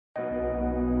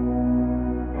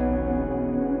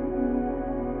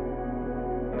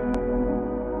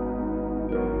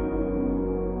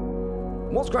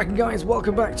What's cracking, guys?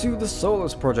 Welcome back to the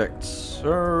Solus Project.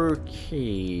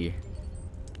 Okay.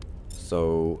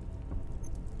 So,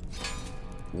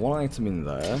 one item in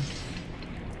there.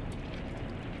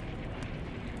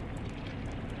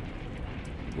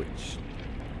 Which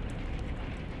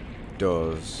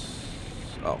does...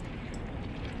 Oh.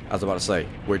 I was about to say,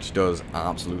 which does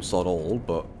absolute sod all,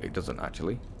 but it doesn't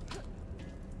actually.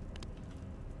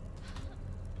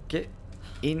 Get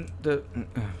in the...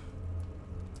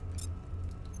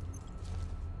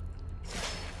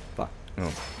 Fuck.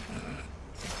 Oh.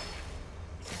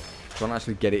 Can't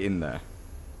actually get it in there.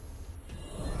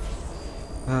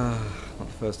 Not the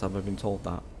first time I've been told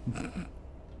that.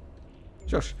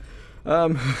 Josh.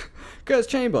 Kurt's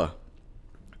Chamber.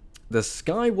 The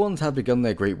Sky Ones have begun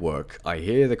their great work. I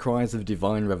hear the cries of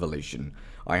divine revelation.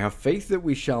 I have faith that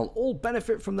we shall all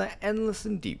benefit from their endless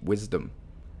and deep wisdom.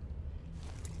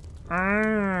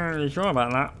 You sure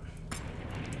about that?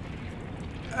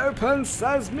 Open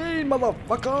sesame,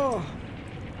 motherfucker!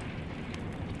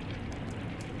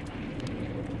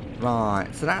 Right,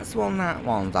 so that's that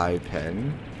one's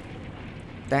open.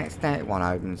 That's that one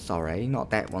open, sorry.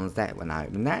 Not that one's that one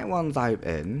open. That one's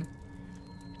open.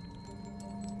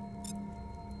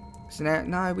 So now,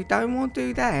 no, we don't want to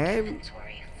do that.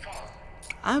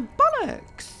 Oh,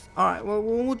 bollocks! Alright, well,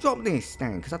 we'll drop this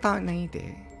then, because I don't need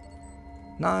it.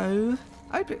 No.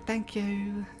 Open it, thank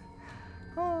you.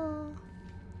 Oh.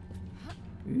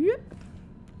 Yep.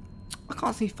 I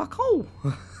can't see fuck all.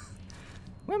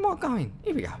 Where am I going?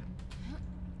 Here we go.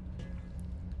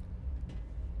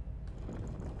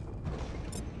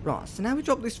 Right, so now we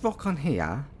drop this rock on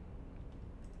here.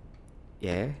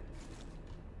 Yeah.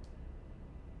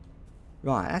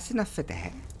 Right, that's enough for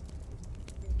that.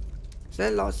 So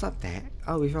that lights up there.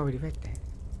 Oh, we've already read that.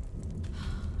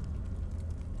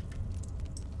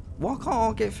 Why can't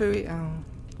I get through it? Oh,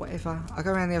 whatever. I'll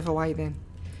go around the other way then.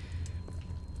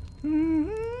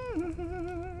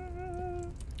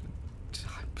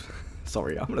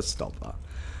 Sorry, I'm gonna stop that.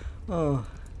 Oh,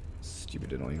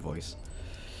 stupid annoying voice.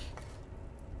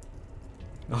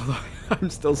 Although I'm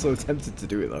still so tempted to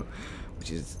do it though,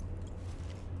 which is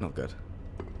not good.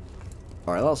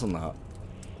 Alright, that's on that.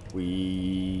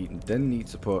 We then need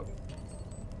to put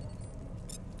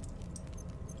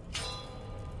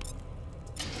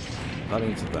that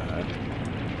into there.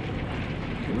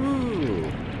 Ooh.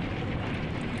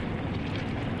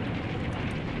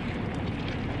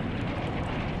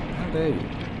 How dare you?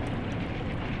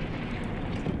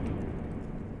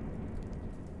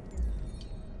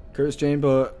 Kurt's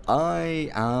Chamber.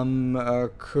 I am a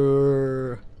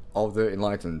Kur of the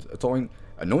Enlightened,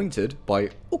 anointed by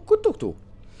Ukututu.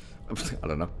 I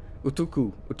don't know.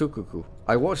 Utukuku.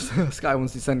 I watched the Sky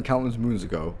Ones descend countless moons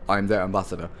ago. I am their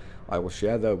ambassador. I will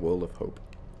share their world of hope.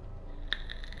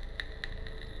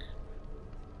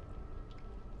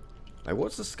 I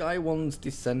watched the Sky Ones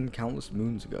descend countless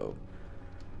moons ago.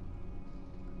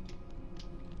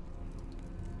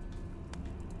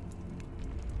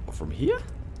 From here?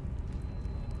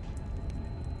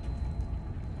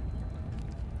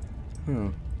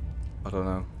 I don't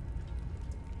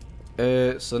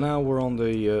know. So now we're on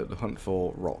the hunt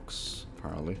for rocks,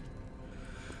 apparently.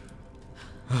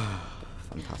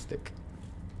 Fantastic.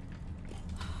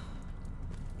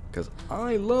 Because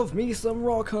I love me some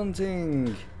rock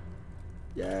hunting!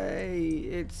 Yay!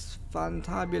 It's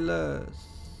fantabulous!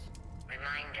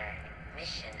 Reminder,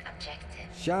 mission objective.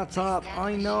 Shut up,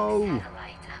 I know!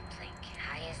 Satellite uplink,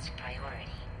 highest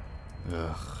priority.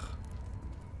 Ugh.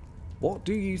 What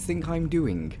do you think I'm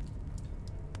doing?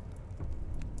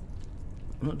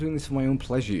 I'm not doing this for my own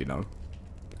pleasure, you know.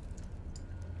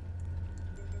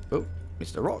 Oh,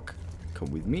 Mr. Rock,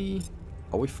 come with me.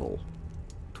 Are we full?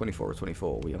 24 or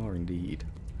 24, we are indeed.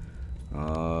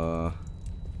 Alright,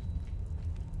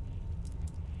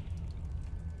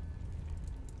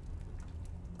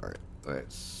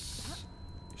 let's...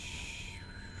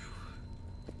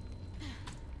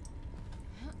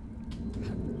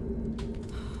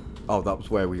 Oh, that was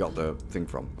where we got the thing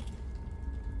from.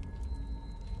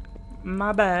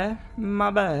 My bad. My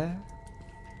bad.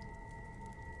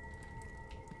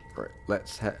 Right,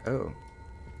 let's head. Oh,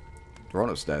 we're on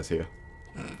upstairs here.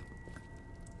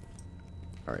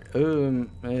 All right.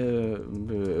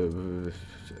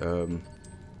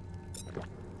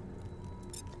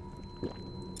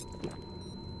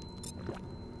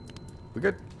 We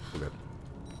good? We're good.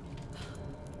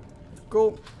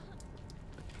 Cool.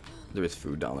 There is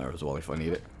food down there as well if I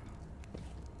need it.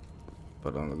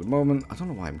 But at the moment, I don't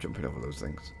know why I'm jumping over those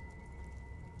things.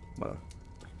 Well.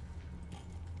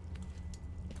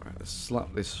 Alright, let's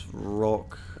slap this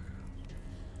rock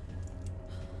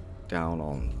down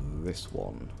on this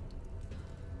one.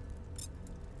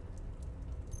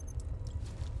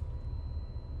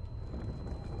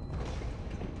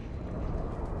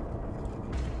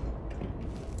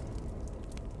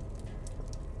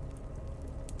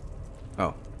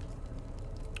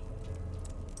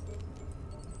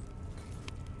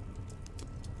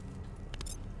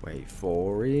 Wait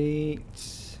for it.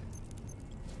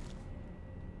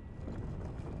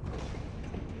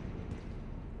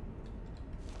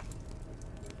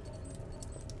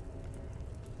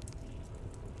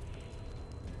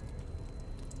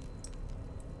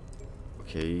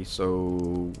 Okay,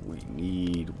 so we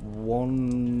need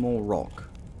one more rock,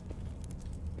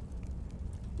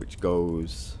 which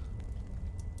goes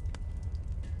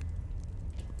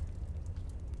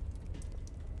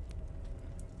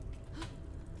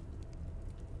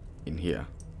in here.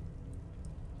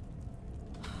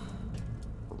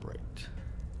 Right.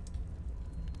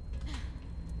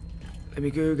 Let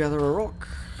me go gather a rock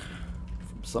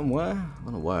from somewhere. I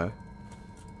don't know where.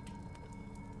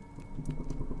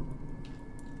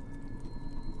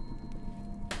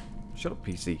 Shut up,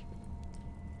 PC.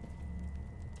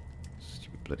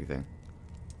 Stupid bloody thing.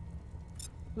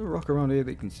 There's a rock around here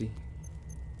that you can see.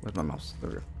 Where's my mouse?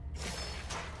 There we go.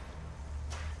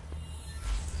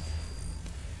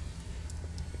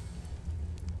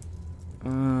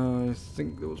 I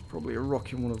think there was probably a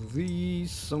rock in one of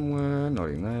these somewhere. Not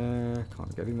in there.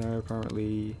 Can't get in there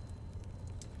apparently.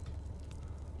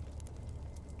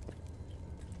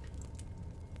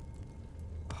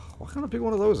 Why can't I pick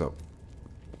one of those up?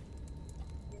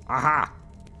 Aha!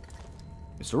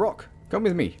 Mr. Rock, come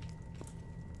with me.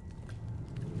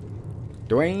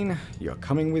 Dwayne, you're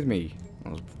coming with me.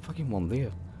 There's fucking one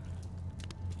there.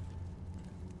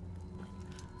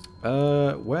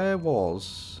 Where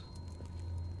was...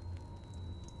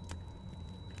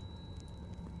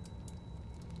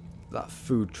 that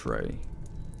food tray?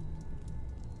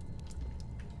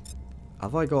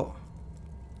 Have I got...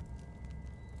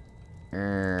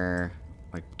 I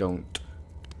don't.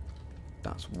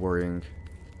 That's worrying.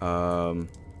 There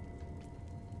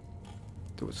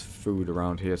was food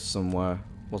around here somewhere,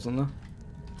 wasn't there?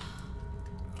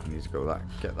 I need to go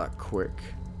get that quick.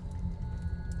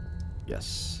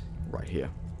 Yes, right here.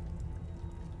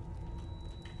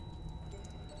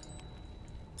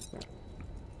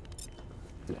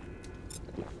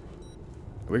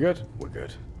 Are we good? We're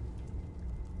good.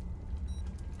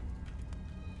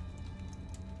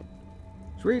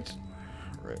 Sweet.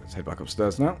 Right, let's head back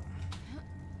upstairs now.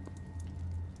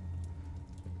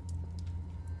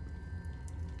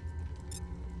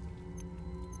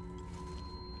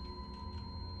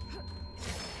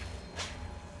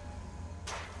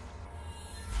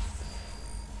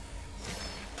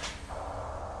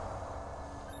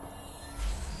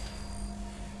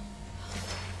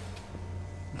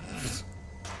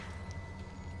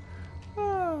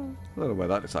 I don't know where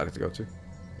that decided to go to.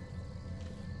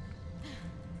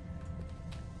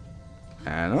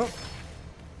 And up.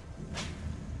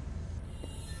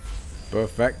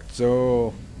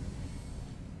 Perfecto.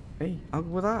 Hey, I'll go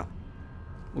with that.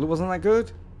 Well, it wasn't that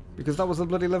good. Because that was the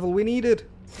bloody level we needed.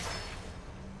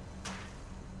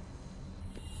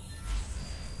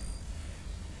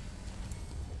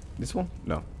 This one?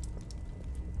 No.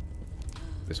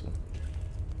 This one.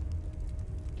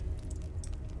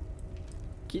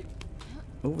 Get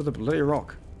over the bloody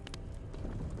rock.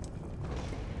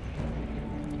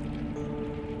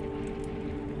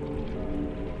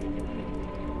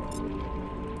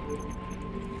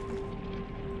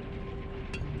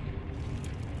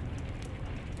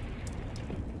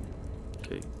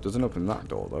 Okay, doesn't open that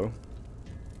door though.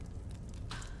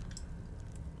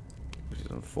 Which is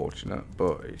unfortunate,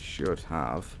 but it should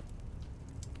have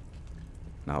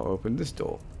now opened this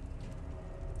door.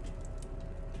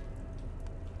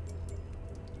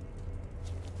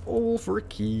 All for a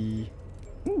key.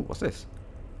 Ooh, what's this?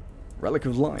 Relic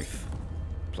of Life.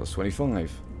 Plus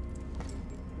 25.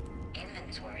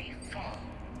 Inventory full.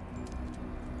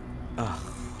 Ugh.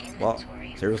 What?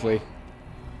 Seriously?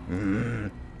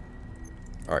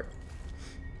 Alright.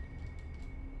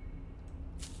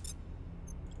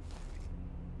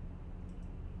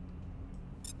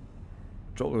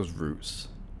 Drop those roots.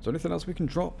 Is there anything else we can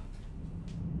drop?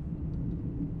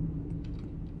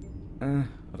 I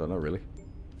don't know really.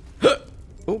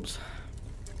 Oops.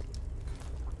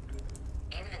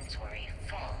 Inventory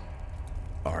full.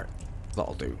 Alright,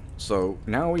 that'll do. So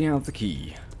now we have the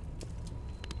key.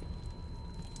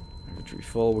 Inventory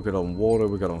full, we're good on water,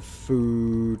 we're good on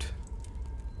food.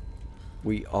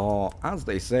 We are, as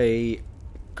they say,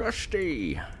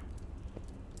 gusty.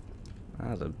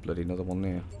 There's a bloody another one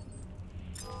there.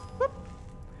 Whoop.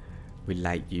 We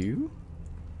light you.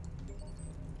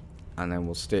 And then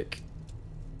we'll stick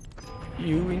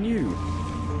you in you.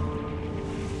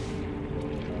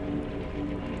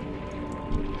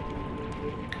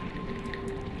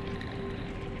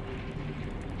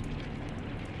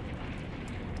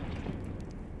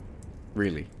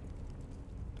 Really?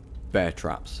 Bear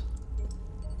traps.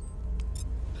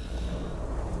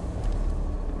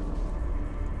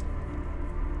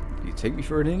 take me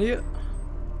for an idiot?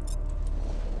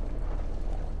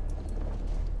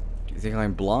 Do you think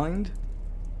I'm blind?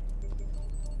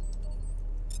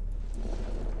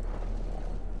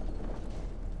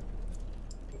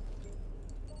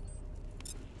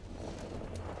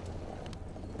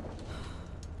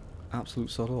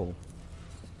 Absolute sod all.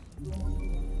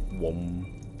 Wom.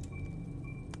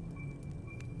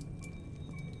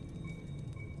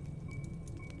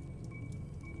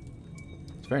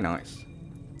 It's very nice.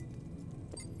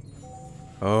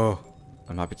 Oh,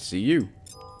 I'm happy to see you.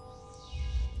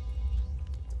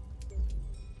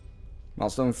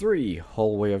 Milestone 3,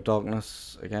 Hallway of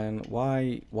Darkness. Again,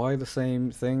 why the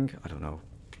same thing? I don't know.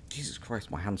 Jesus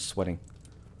Christ, my hand's sweating.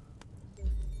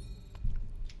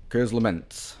 Curse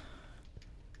Lament.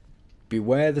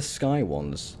 Beware the Sky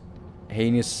Ones.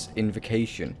 Heinous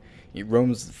Invocation. It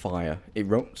roams the fire.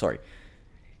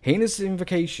 Heinous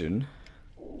Invocation.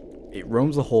 It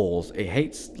roams the halls. It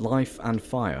hates life and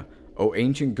fire. O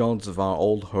ancient gods of our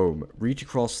old home, reach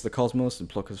across the cosmos and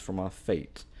pluck us from our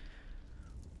fate.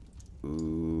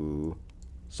 Ooh.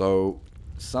 So,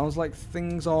 sounds like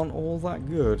things aren't all that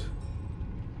good.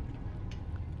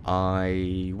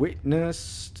 I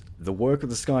witnessed the work of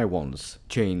the Sky Ones.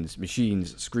 Chains,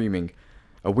 machines, screaming.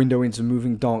 A window into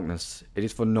moving darkness. It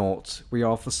is for naught. We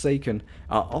are forsaken.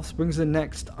 Our offsprings are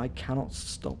next. I cannot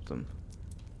stop them.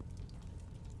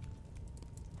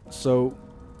 So,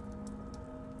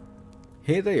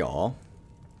 here they are.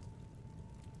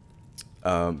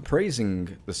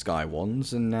 Praising the Sky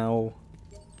Ones, and now...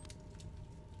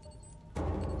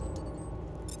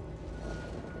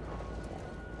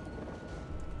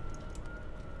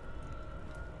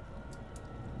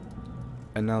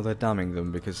 And now they're damning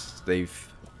them because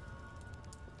they've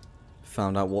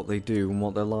found out what they do and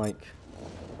what they're like.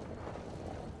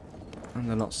 And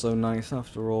they're not so nice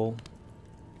after all.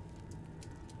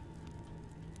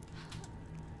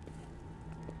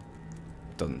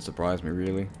 Doesn't surprise me,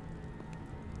 really.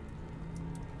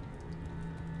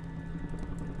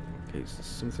 Okay, so there's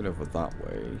something over that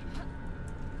way.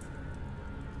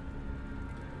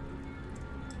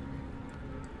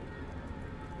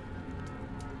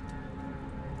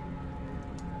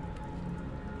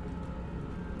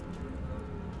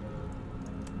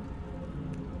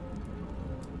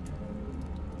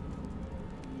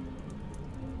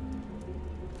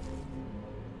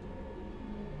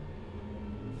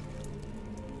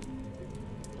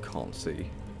 Can't see.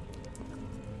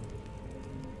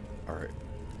 Alright.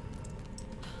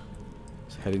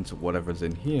 Let's head into whatever's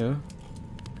in here.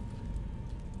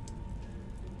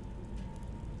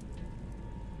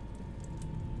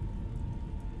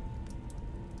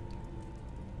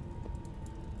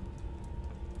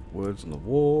 Words on the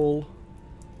wall.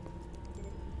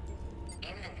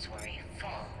 Inventory full.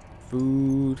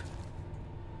 Food.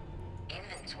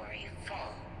 Inventory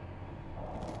full.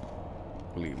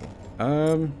 Believe me.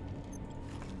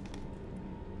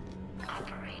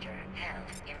 Operator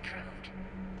health improved.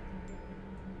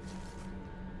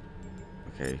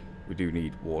 Okay, we do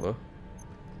need water.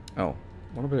 Oh,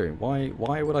 what am I doing?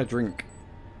 Why would I drink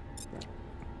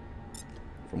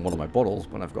from one of my bottles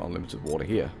when I've got unlimited water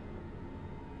here?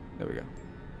 There we go.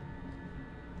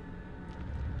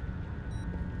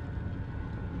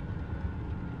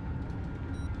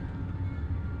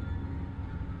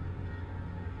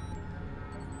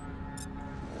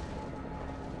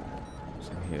 What's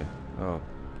in here? Oh,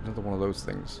 another one of those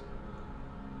things.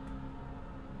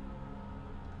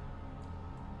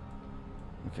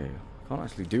 Okay, I can't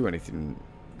actually do anything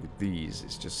with these.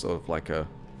 It's just sort of like a...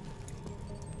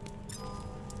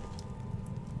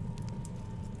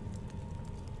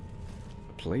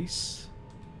 place?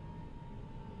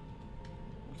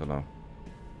 I don't know.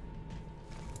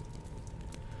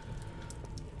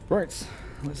 Right,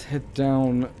 let's head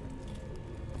down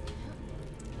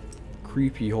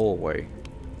creepy hallway.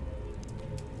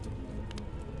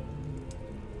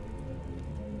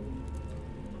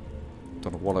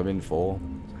 Don't know what I'm in for.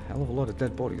 There's a hell of a lot of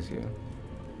dead bodies here.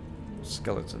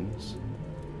 Skeletons.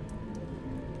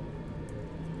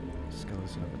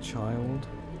 Skeleton of a child.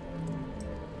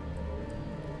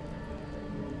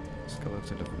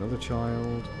 Skeleton of another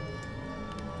child.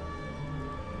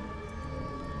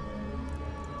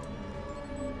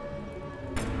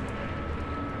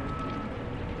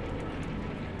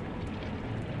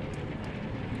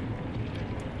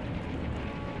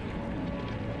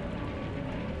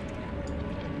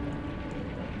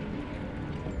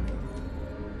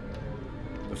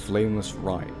 The Flameless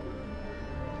Rite.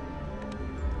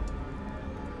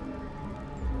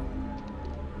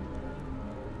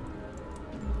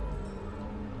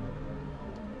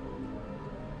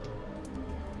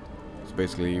 So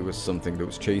basically it was something that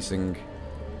was chasing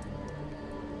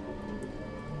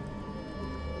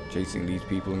these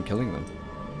people and killing them.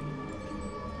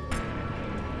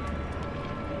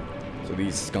 So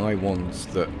these sky ones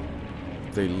that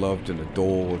they loved and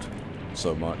adored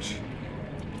so much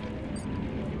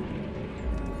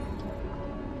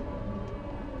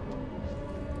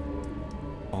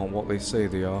aren't what they say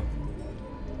they are.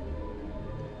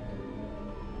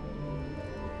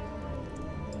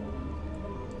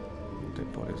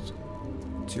 Dead bodies.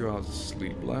 2 hours of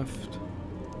sleep left.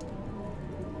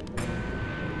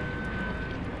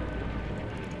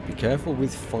 Be careful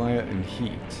with fire and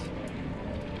heat.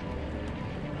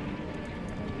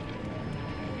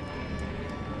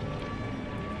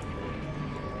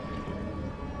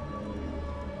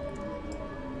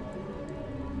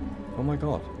 Oh my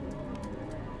god.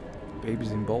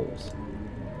 Babies in bowls.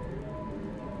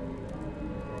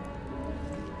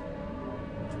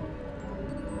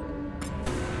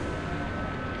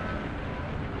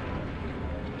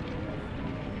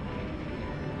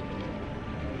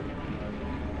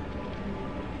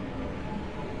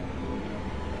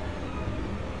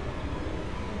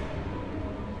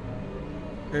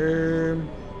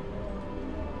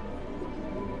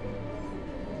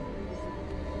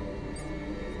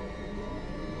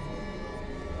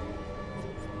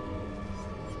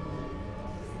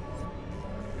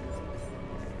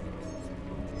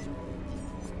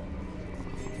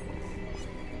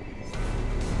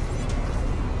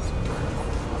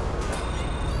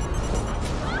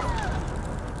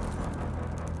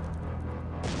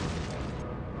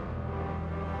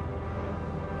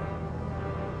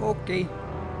 Okay.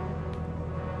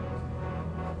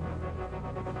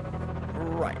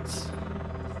 Right.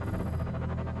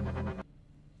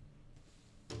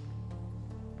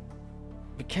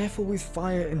 Be careful with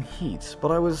fire and heat,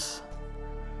 but I was...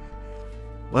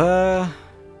 Well...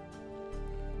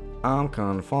 I'm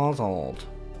confuzzled.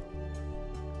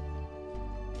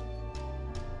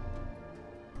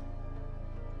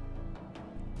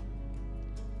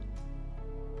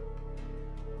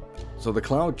 So the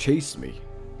cloud chased me.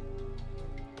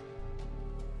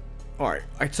 Alright,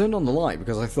 I turned on the light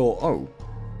because I thought, oh.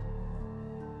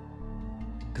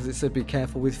 Because it said be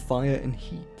careful with fire and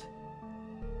heat.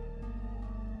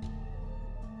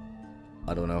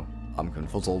 I don't know. I'm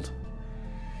confuzzled.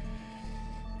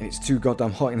 And it's too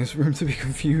goddamn hot in this room to be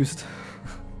confused.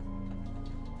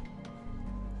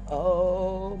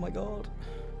 Oh my god.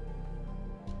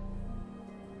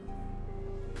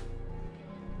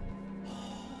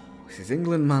 This is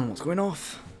England, man. What's going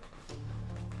off?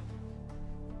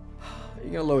 Are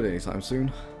you gonna load anytime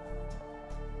soon?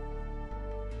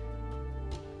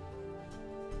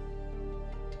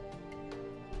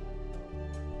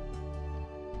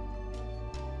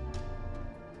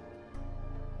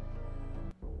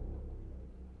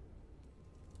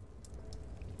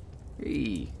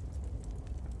 Hey.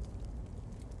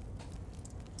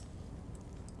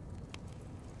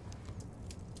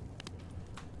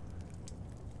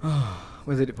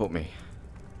 Where did it put me?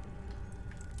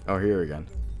 Oh, here again.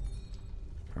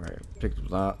 Alright, picked up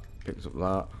that, picked up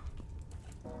that.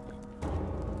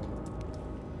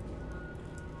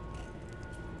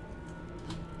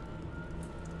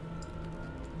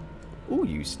 Ooh,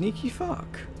 you sneaky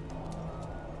fuck.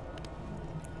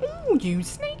 Ooh, you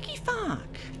sneaky fuck.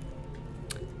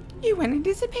 You went and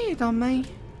disappeared on me.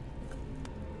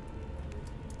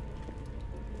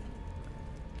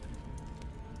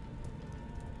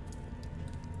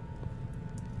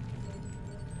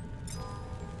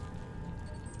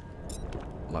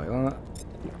 Like that.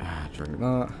 Drink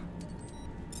that.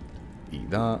 Eat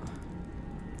that.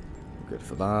 Good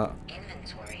for that.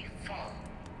 Inventory full.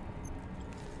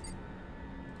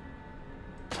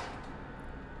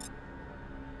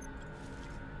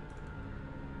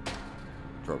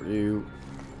 Drop you.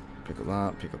 Pick up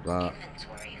that. Pick up that.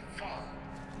 Inventory full.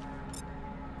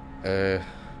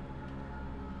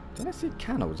 Did I see a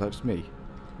can or was that just me?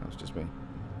 That was just me.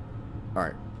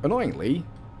 Alright. Annoyingly,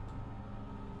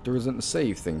 there isn't a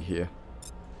save thing here.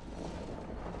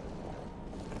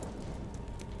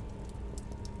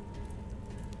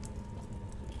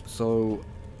 So,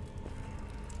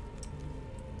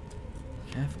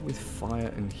 careful with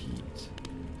fire and heat.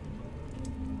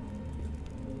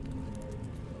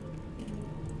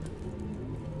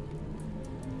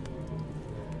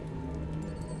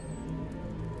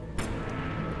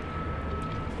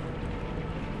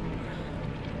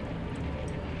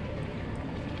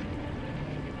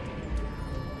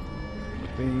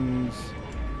 Things.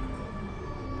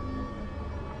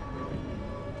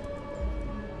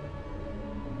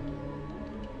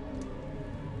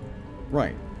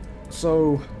 Right.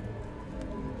 So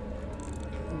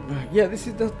Yeah, this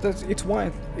is it's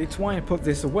why I put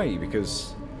this away,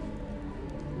 because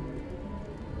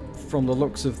from the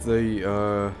looks of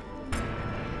the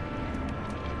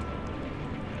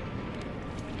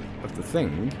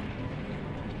thing,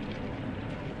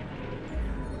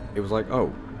 it was like,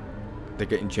 oh, they're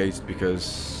getting chased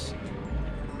because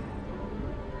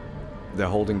they're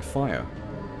holding fire.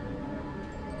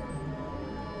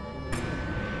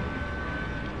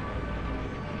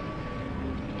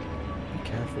 Be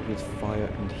careful with fire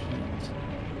and heat.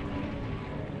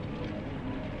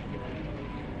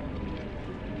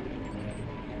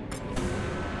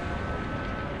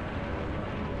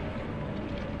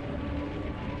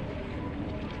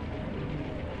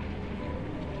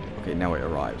 Okay, now it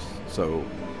arrives. So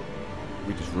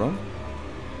we just run.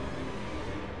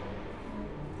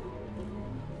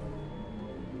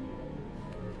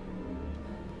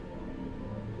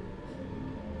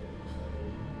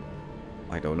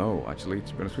 I don't know, actually,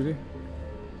 to be honest with you.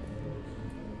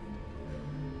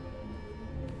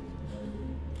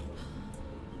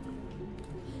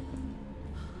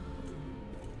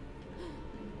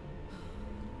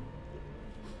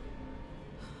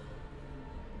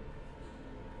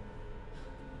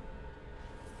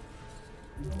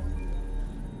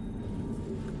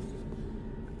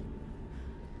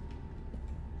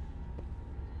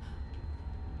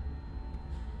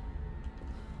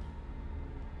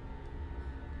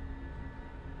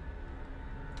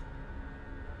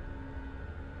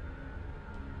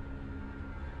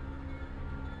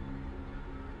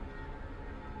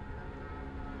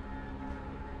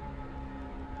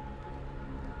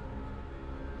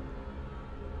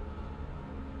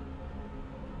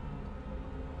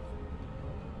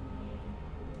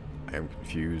 I am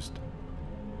confused.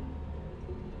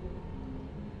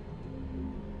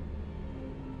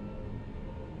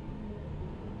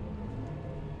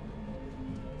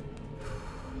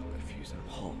 Confused and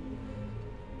hot.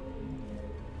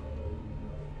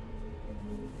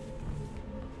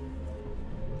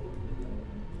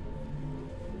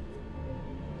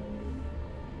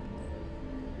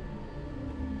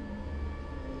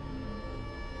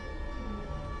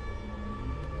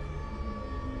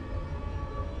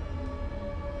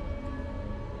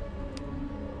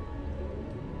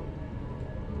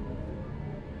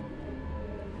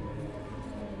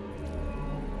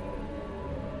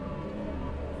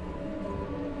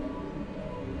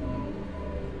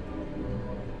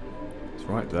 It's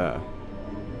right there.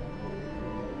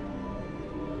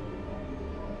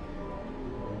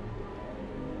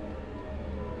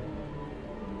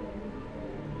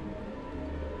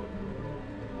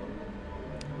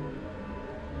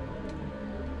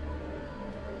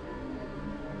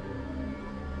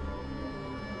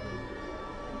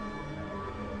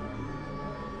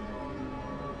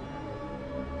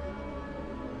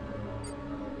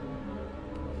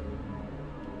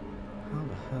 How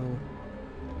the hell?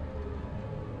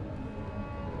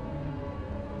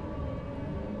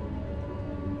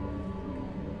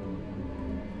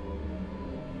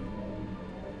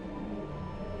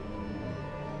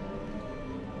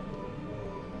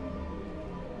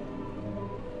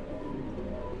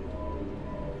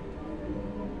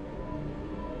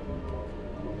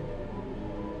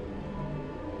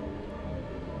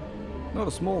 Not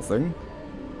a small thing,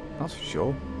 that's for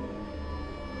sure.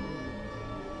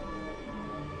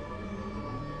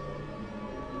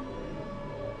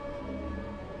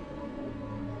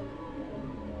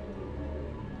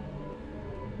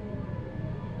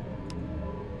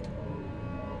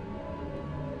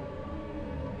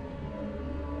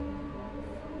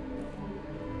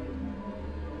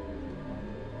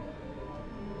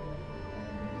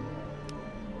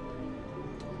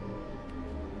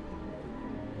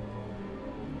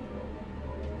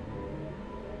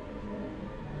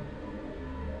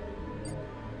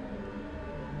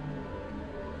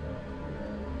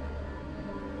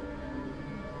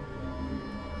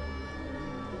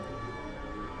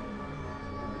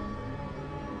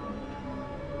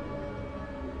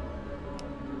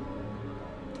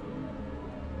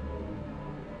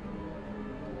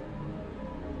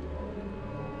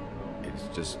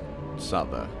 It's just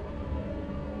sat there.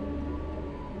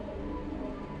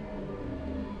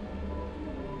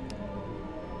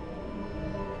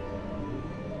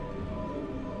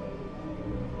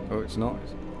 Oh, it's not.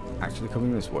 It's actually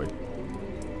coming this way.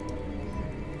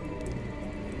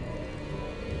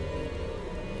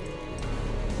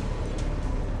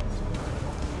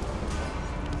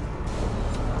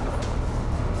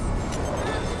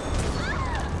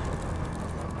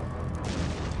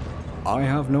 I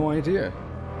have no idea.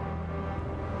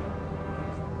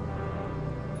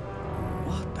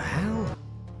 What the hell?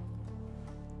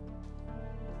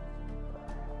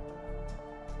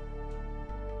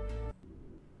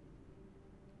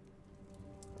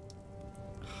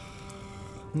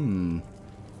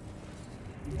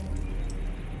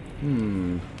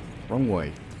 Wrong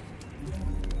way.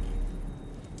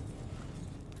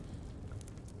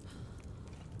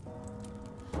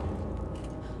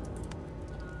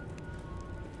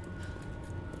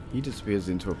 He disappears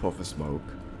into a puff of smoke.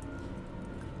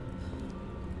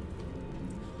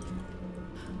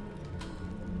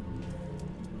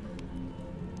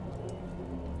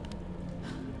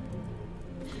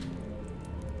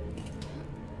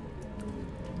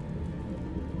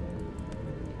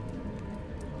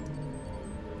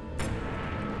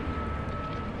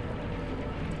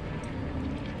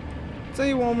 Tell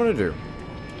you what I'm gonna do.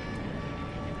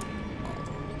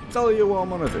 Tell you what I'm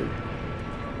gonna do.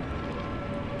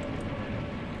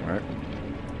 Right.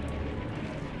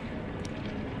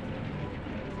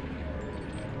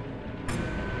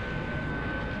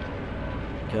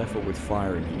 Careful with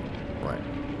fire and heat. Right.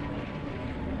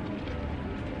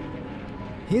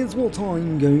 Here's what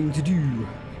I'm going to do.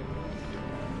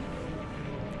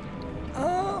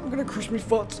 I'm gonna crush my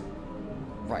foot.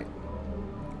 Right.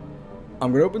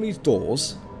 I'm gonna open these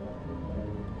doors,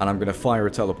 and I'm gonna fire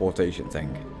a teleportation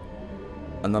thing,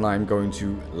 and then I'm going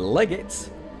to leg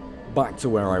it back to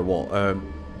where I was,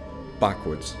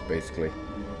 backwards, basically.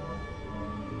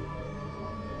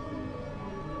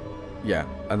 Yeah,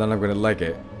 and then I'm gonna leg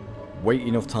it, wait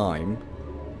enough time,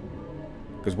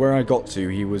 because where I got to,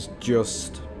 he was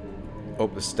just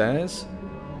up the stairs.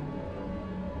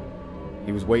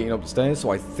 He was waiting up the stairs, so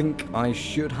I think I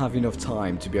should have enough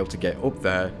time to be able to get up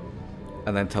there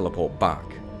and then teleport back.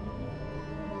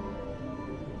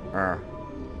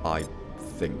 I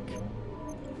think.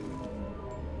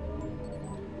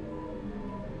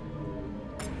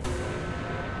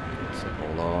 So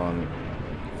hold on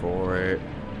for it.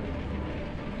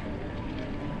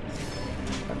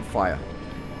 And fire.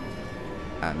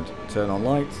 And turn on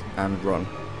lights and run.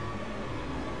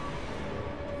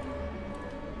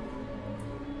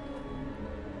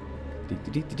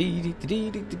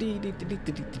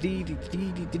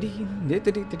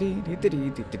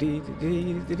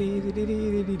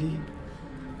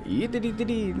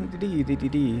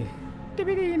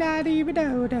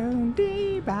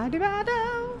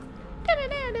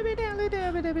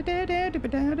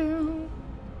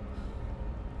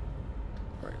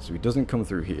 Right, so he doesn't come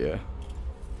through here,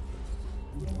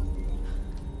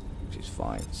 which is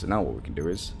fine. So now what we can do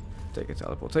is take a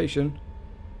teleportation.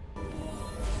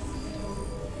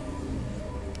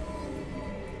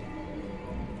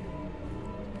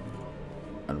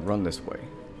 And run this way.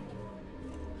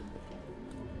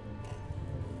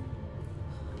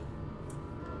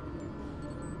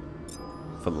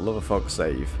 For the love of fuck,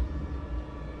 save.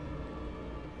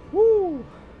 Woo!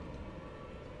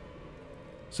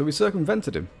 So we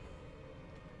circumvented him.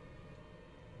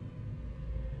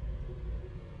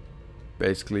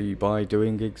 Basically by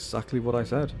doing exactly what I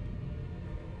said.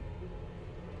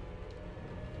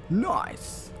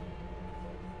 Nice!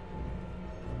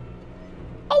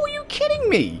 Oh, are you kidding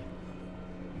me?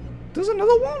 There's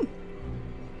another one.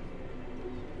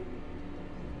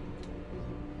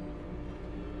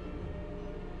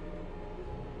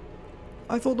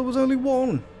 I thought there was only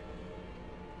one.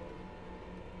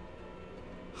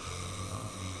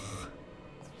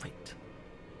 Great.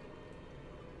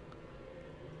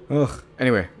 Ugh.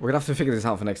 Anyway, we're gonna have to figure this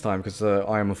out for next time because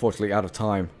I am unfortunately out of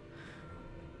time.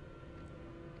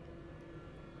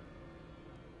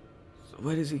 So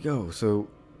where does he go? So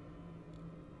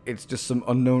it's just some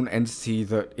unknown entity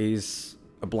that is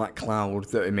a black cloud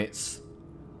that emits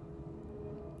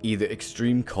either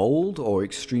extreme cold or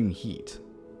extreme heat.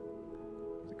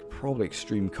 Probably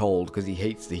extreme cold because he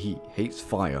hates the heat, hates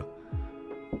fire.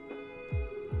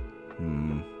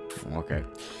 Okay.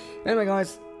 Anyway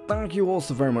guys, thank you all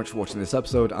so very much for watching this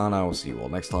episode, and I will see you all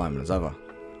next time, and as ever,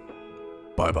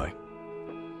 bye bye.